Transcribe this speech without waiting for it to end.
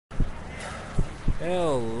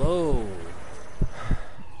Hello,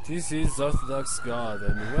 this is OrthodoxGod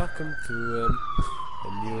and welcome to a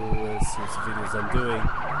new series of videos I'm doing.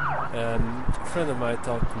 A friend of mine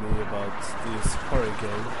talked to me about this horror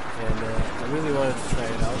game and I really wanted to try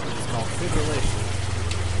it out. It's called Fibrillation.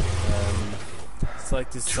 It's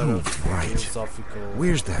like this sort of philosophical...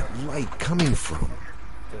 Where's that light coming from?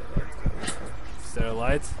 Is there a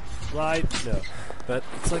light? Light? No. But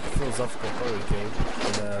it's like a philosophical horror game,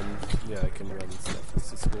 and yeah, I can run and stuff.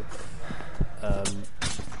 This is cool.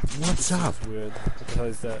 What's up? This is weird. What the hell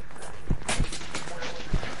is that?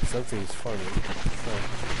 Something is farming. Oh.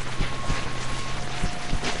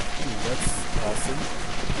 That's awesome.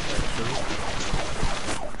 Actually,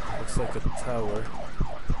 looks like a tower.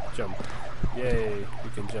 Jump! Yay! We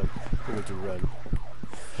can jump. We need to run.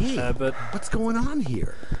 Hey, but what's going on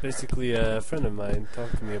here? Basically, a friend of mine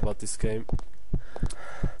talked to me about this game.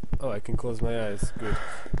 Oh, I can close my eyes. Good.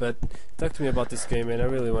 But he talked to me about this game and I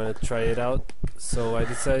really wanted to try it out. So I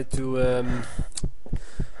decided to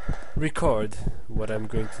record what I'm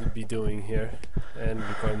going to be doing here and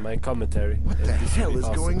record my commentary. What the hell is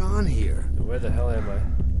going on here? Where the hell am I?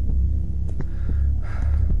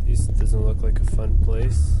 This doesn't look like a fun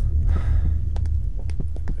place.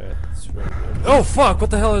 Okay, it's right there. Oh fuck!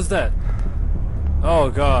 What the hell is that?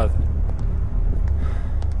 Oh god.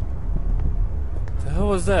 The hell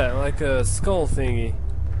was that? Like a skull thingy.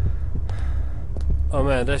 Oh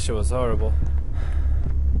man, that shit was horrible.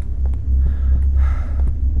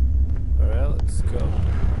 Alright, let's go.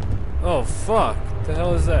 Oh fuck! The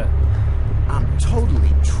hell is that? I'm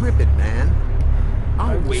totally tripping, man.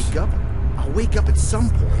 I'll wake up at some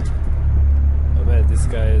point. Oh man, this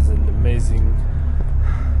guy is an amazing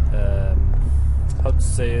how to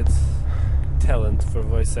say it, talent for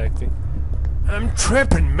voice acting. I'm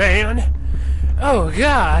tripping, man! Oh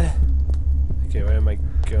god! Okay, where am I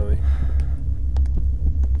going?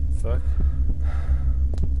 Fuck.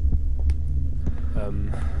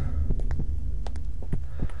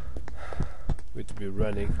 We to be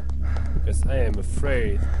running because I am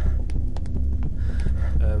afraid.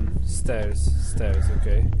 Stairs,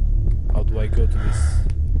 okay. How do I go to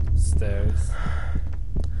these stairs?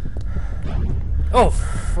 Oh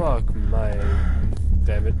fuck my...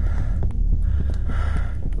 Damn it.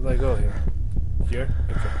 How do I go here? Here?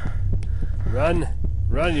 Okay. Run!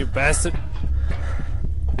 Run, you bastard!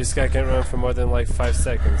 This guy can run for more than like 5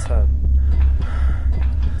 seconds, huh?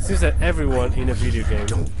 Seems that everyone in a video game... I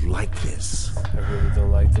don't like this. I really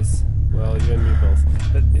don't like this. Well, you and me both.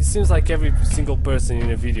 But it seems like every single person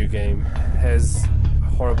in a video game has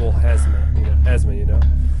horrible asthma, you know?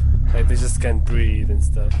 Like they just can't breathe and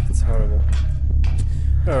stuff. It's horrible.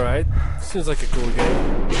 Alright, seems like a cool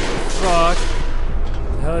game. Fuck!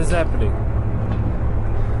 What the hell is happening?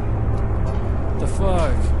 What the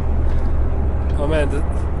fuck? Oh man,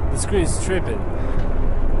 the screen is tripping.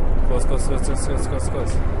 Close. What the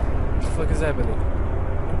fuck is happening?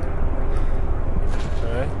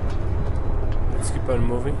 Alright. Let's keep on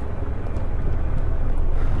moving.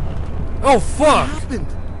 Oh fuck! What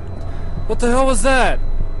happened? What the hell was that?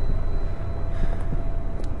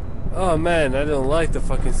 Oh man, I don't like the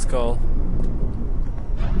fucking skull.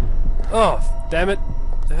 Oh, damn it.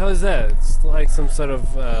 What the hell is that? It's like some sort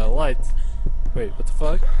of light. Wait, what the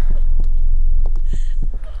fuck?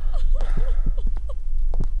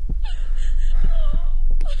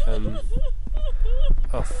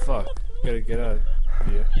 Oh fuck. Gotta get out of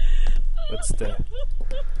here. What's that?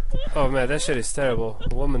 Oh man, that shit is terrible.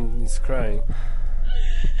 A woman is crying.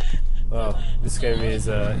 Wow, this game is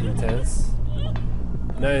intense.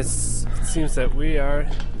 Now it seems that we are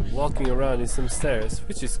walking around in some stairs,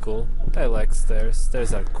 which is cool. I like stairs.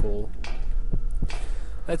 Stairs are cool.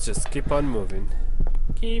 Let's just keep on moving.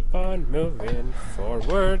 Keep on moving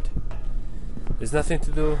forward. There's nothing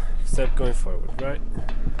to do except going forward, right?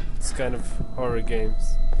 It's kind of horror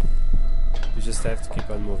games. You just have to keep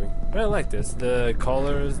on moving. But I like this. The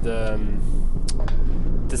colors, the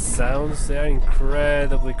sounds, they are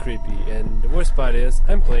incredibly creepy. And the worst part is,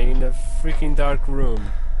 I'm playing in a freaking dark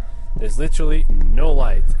room. There's literally no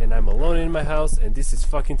light. And I'm alone in my house and this is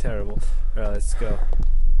fucking terrible. Alright, let's go.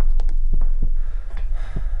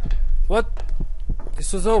 What?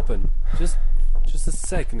 This was open. Just a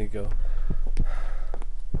second ago.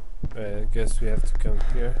 Alright, I guess we have to come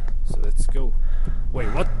here. So let's go. Wait,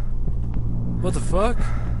 what? What the fuck?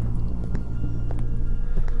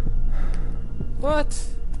 What?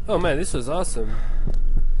 Oh man, this was awesome.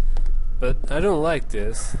 But I don't like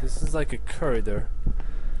this. This is like a corridor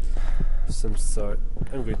of some sort.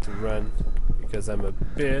 I'm going to run because I'm a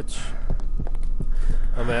bitch.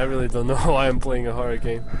 Oh man, I really don't know why I'm playing a horror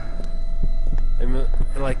game.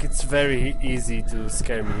 like, it's very easy to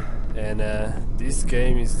scare me, and this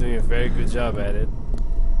game is doing a very good job at it.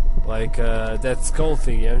 Like that skull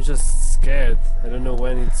thingy, I'm just scared. I don't know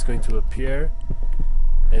when it's going to appear,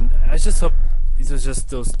 and I just hope it was just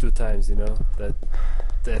those 2 times, you know, that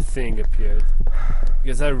thing appeared,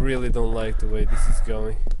 because I really don't like the way this is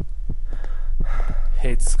going.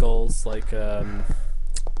 Hate skulls, like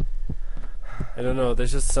I don't know,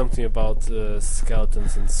 there's just something about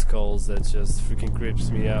skeletons and skulls that just freaking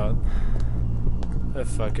creeps me out.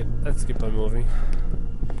 Fuck it, let's keep on moving.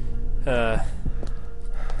 I'm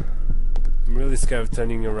really scared of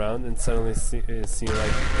turning around and suddenly seeing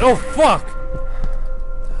like... Oh fuck!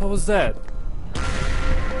 How was that?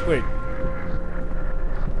 Wait.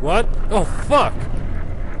 What? Oh fuck!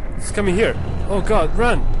 It's coming here. Oh god,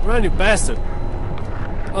 run! Run, you bastard!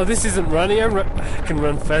 Oh, this isn't running, I can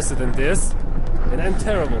run faster than this. And I'm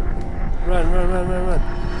terrible. Run, run, run, run, run.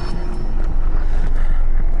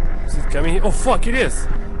 Is it coming here? Oh fuck, it is!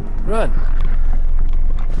 Run!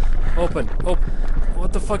 Open, open.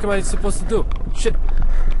 What the fuck am I supposed to do? Shit!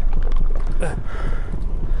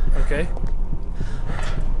 Okay.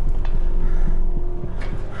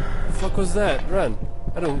 The fuck was that? Run!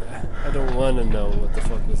 I don't wanna know what the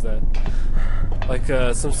fuck was that. Like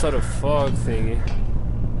some sort of fog thingy.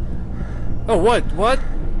 Oh, what? What?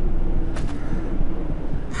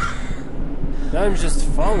 Now I'm just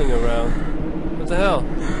falling around. What the hell?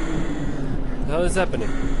 What the hell is happening?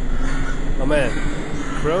 Oh man.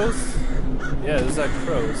 Crows? Yeah, those are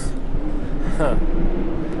crows. Huh.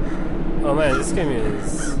 Oh man, this game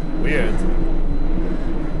is weird.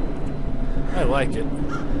 I like it.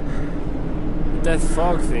 That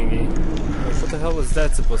fog thingy. What the hell was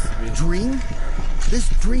that supposed to be? Dream? This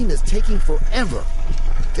dream is taking forever.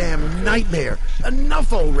 Damn nightmare.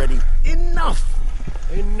 Enough already. Enough!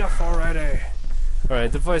 Enough already!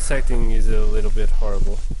 Alright, the voice acting is a little bit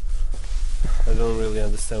horrible. I don't really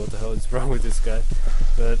understand what the hell is wrong with this guy.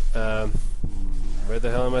 But, where the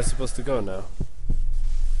hell am I supposed to go now?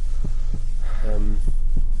 What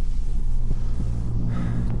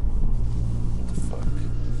the fuck?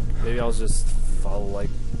 Maybe I'll just follow, like,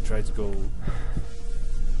 try to go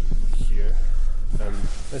here.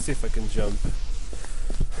 Let's see if I can jump.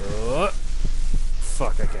 Oh!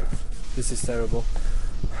 Fuck, I can't. This is terrible.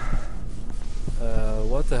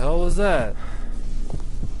 What the hell was that?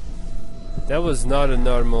 That was not a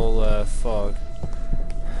normal fog.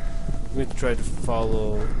 I'm going to try to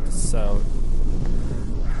follow the sound.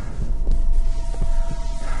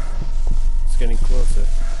 It's getting closer.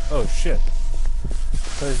 Oh shit.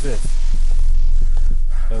 What is this?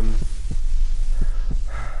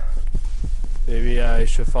 Maybe I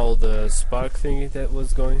should follow the spark thingy that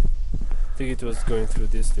was going. I think it was going through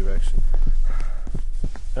this direction.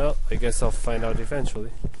 Well, I guess I'll find out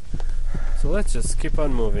eventually. So let's just keep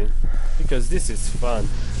on moving, because this is fun.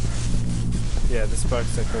 Yeah, the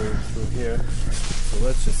sparks are coming through here. So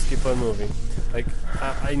let's just keep on moving. Like,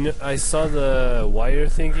 I saw the wire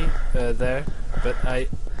thingy there, but I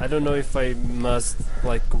don't know if I must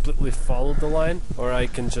like completely follow the line, or I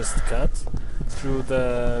can just cut through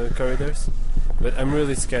the corridors. But I'm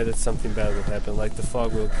really scared that something bad will happen, like the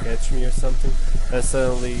fog will catch me or something, and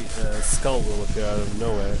suddenly a skull will appear out of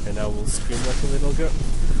nowhere, and I will scream like a little girl.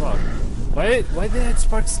 Fuck. Why did that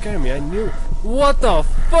spark scare me? I knew. What the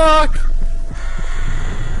fuck?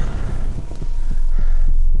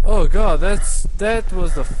 Oh god, that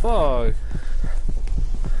was the fog.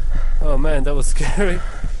 Oh man, that was scary.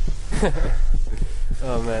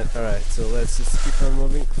 Oh man, alright, so let's just keep on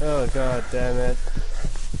moving. Oh god damn it.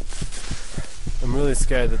 I'm really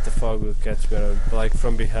scared that the fog will catch me, like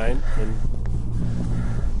from behind, and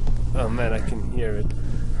oh man, I can hear it.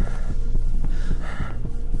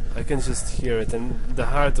 I can just hear it, and the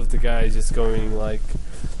heart of the guy is just going like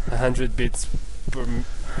 100 beats per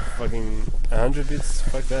fucking 100 beats.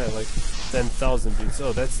 Fuck that, like 10,000 beats.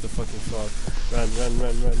 Oh, that's the fucking fog. Run, run,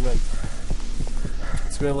 run, run, run.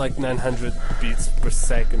 It's going like 900 beats per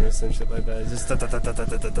second or some shit like that. It's just ta ta ta ta ta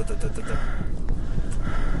ta ta ta ta ta ta.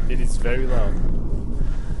 It is very loud.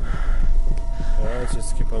 Alright, let's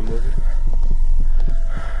just keep on moving.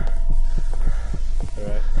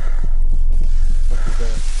 Alright. What is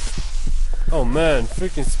that? Oh man,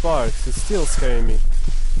 freaking sparks. It's still scaring me.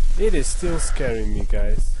 It is still scaring me,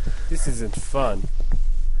 guys. This isn't fun.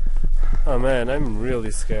 Oh man, I'm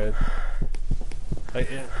really scared.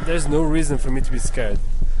 There's no reason for me to be scared.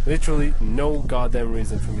 Literally no goddamn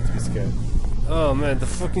reason for me to be scared. Oh man, the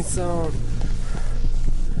fucking sound.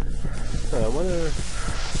 I wonder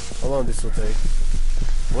how long this will take.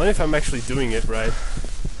 I wonder if I'm actually doing it right.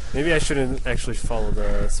 Maybe I shouldn't actually follow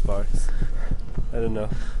the sparks. I don't know.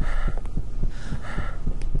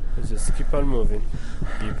 keep on moving.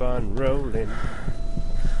 Keep on rolling.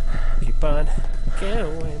 Keep on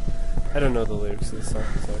going. I don't know the lyrics to the song,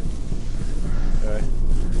 sorry. Alright.